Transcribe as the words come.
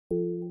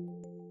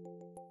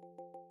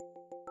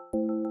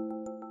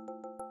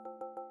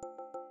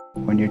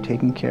When you're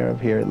taken care of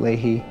here at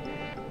Lahey,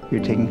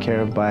 you're taken care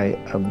of by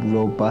a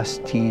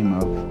robust team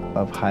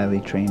of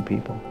highly trained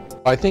people.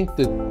 I think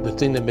that the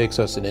thing that makes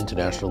us an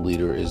international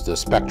leader is the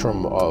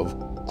spectrum of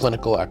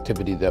clinical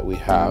activity that we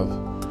have,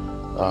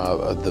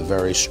 the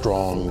very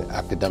strong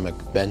academic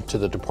bent to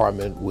the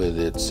department with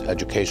its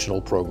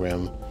educational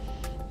program.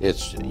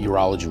 Its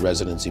urology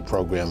residency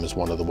program is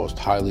one of the most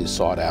highly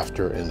sought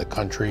after in the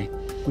country.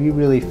 We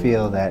really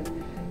feel that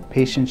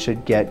patients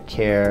should get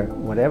care,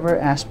 whatever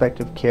aspect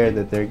of care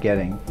that they're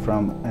getting,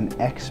 from an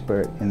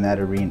expert in that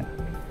arena.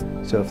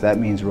 So if that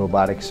means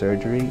robotic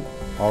surgery,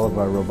 all of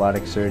our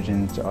robotic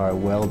surgeons are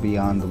well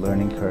beyond the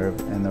learning curve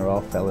and they're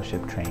all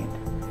fellowship trained.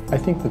 I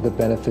think that the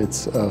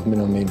benefits of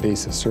minimally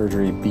invasive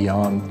surgery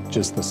beyond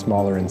just the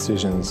smaller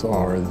incisions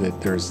are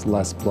that there's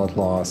less blood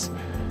loss,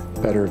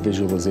 better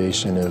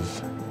visualization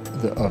of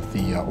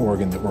the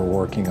organ that we're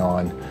working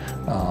on,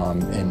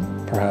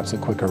 and perhaps a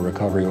quicker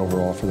recovery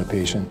overall for the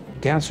patient.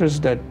 Cancers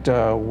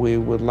that we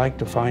would like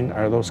to find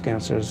are those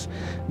cancers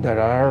that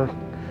are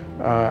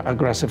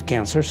aggressive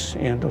cancers,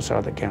 and those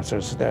are the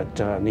cancers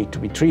that need to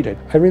be treated.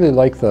 I really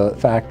like the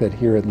fact that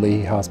here at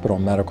Lahey Hospital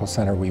Medical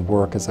Center we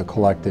work as a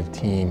collective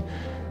team.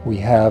 We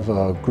have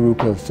a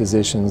group of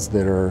physicians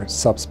that are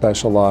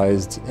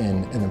subspecialized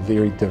in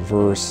very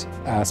diverse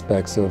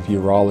aspects of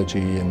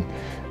urology, and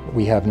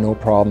we have no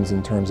problems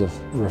in terms of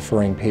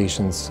referring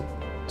patients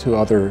to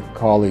other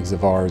colleagues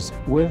of ours.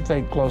 With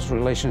a close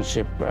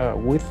relationship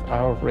with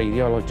our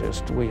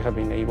radiologist, we have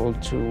been able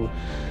to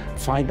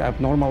find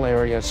abnormal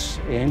areas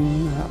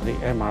in the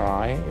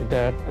MRI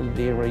that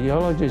the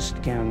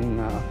radiologist can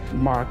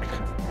mark,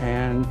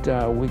 and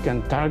we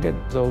can target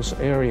those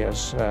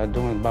areas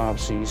doing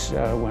biopsies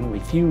when we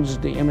fuse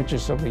the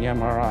images of the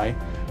MRI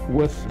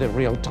with the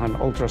real-time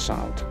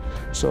ultrasound.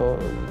 So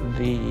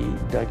the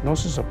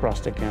diagnosis of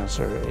prostate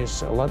cancer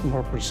is a lot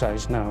more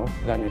precise now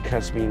than it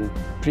has been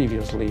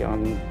previously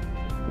on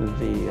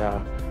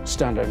the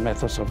standard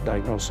methods of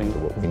diagnosing.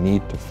 What we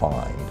need to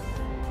find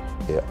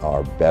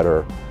are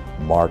better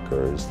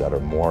markers that are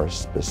more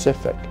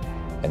specific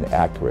and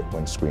accurate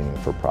when screening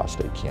for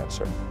prostate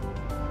cancer.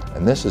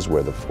 And this is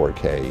where the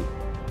 4K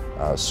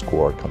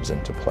score comes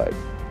into play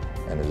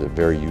and is a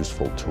very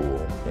useful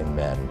tool in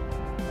men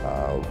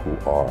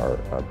who are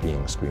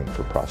being screened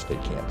for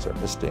prostate cancer.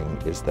 This thing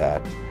is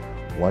that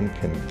one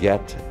can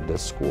get the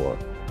score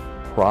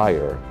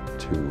prior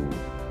to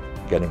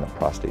getting a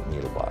prostate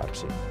needle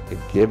biopsy. It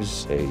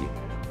gives a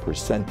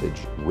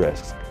percentage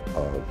risk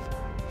of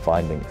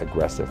finding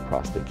aggressive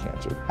prostate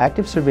cancer.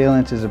 Active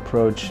surveillance is an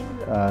approach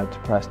to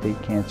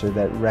prostate cancer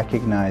that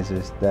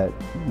recognizes that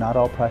not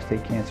all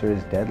prostate cancer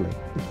is deadly.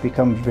 It's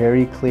become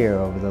very clear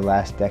over the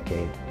last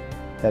decade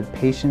that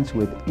patients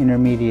with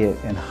intermediate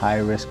and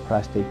high-risk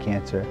prostate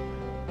cancer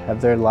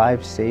have their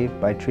lives saved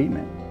by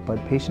treatment, but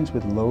patients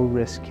with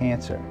low-risk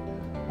cancer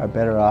are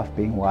better off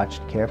being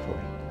watched carefully.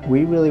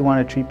 We really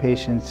want to treat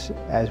patients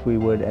as we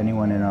would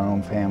anyone in our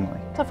own family.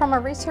 So from a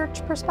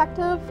research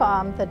perspective,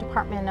 the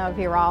Department of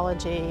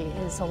Urology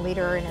is a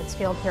leader in its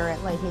field here at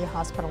Lahey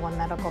Hospital and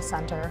Medical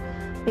Center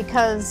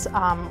because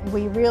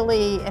we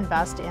really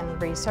invest in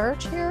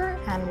research here,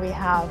 and we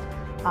have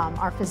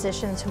our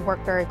physicians who work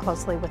very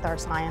closely with our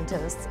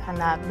scientists, and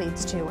that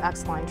leads to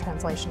excellent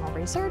translational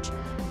research.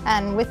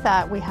 And with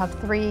that, we have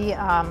 3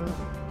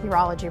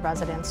 urology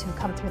residents who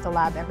come through the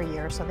lab every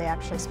year, so they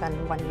actually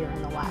spend 1 year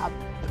in the lab.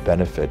 The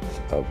benefit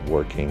of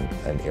working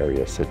in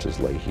areas such as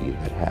Lahey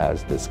that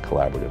has this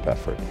collaborative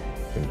effort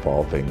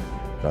involving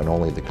not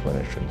only the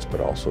clinicians but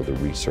also the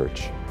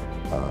research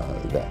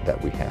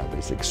that we have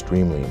is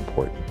extremely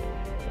important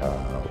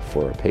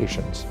for our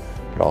patients,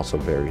 but also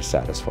very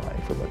satisfying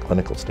from a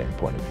clinical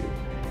standpoint of view,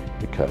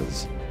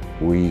 because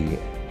we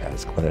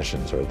as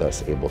clinicians are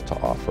thus able to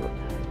offer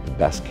the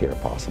best care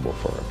possible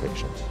for our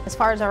patients. As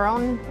far as our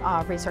own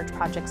research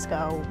projects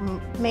go,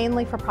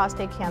 mainly for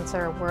prostate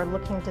cancer, we're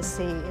looking to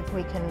see if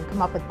we can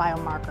come up with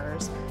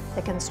biomarkers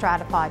that can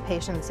stratify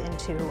patients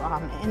into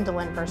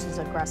indolent versus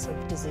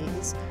aggressive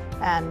disease.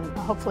 And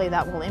hopefully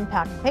that will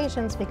impact the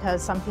patients,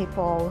 because some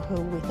people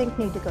who we think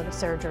need to go to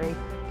surgery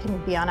can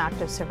be on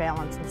active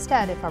surveillance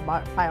instead if our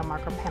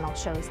biomarker panel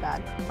shows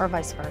that, or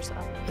vice versa.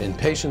 In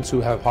patients who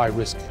have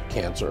high-risk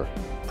cancer,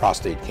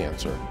 prostate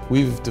cancer,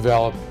 we've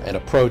developed an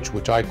approach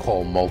which I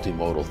call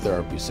multimodal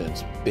therapy,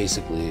 since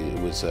basically it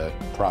was a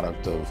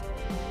product of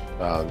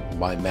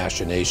my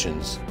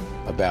machinations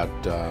about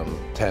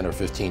 10 or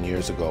 15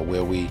 years ago,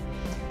 where we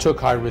took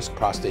high-risk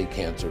prostate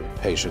cancer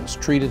patients,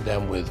 treated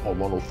them with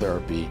hormonal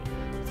therapy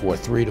for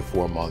 3 to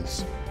 4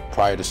 months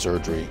prior to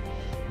surgery,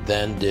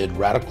 then did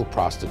radical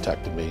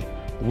prostatectomy,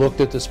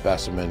 looked at the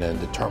specimen and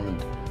determined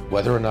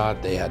whether or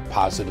not they had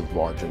positive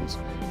margins.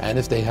 And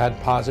if they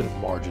had positive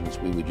margins,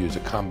 we would use a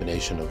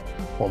combination of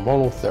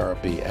hormonal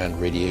therapy and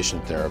radiation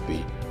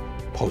therapy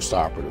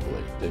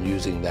postoperatively. And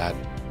using that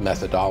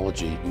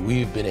methodology,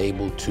 we've been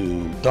able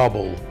to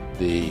double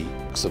the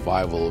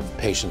survival of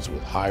patients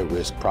with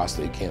high-risk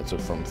prostate cancer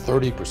from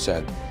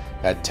 30%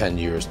 at 10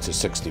 years to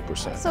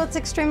 60%. So it's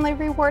extremely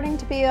rewarding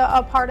to be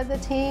a part of the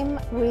team.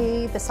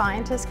 We, the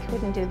scientists,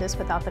 couldn't do this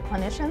without the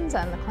clinicians,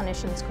 and the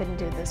clinicians couldn't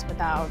do this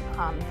without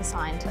the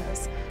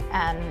scientists.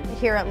 And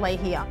here at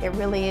Lahey, it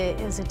really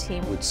is a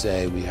team. I would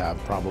say we have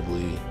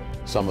probably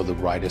some of the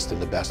brightest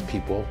and the best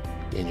people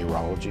in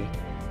urology.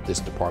 This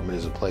department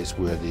is a place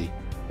where the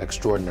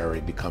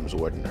extraordinary becomes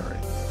ordinary.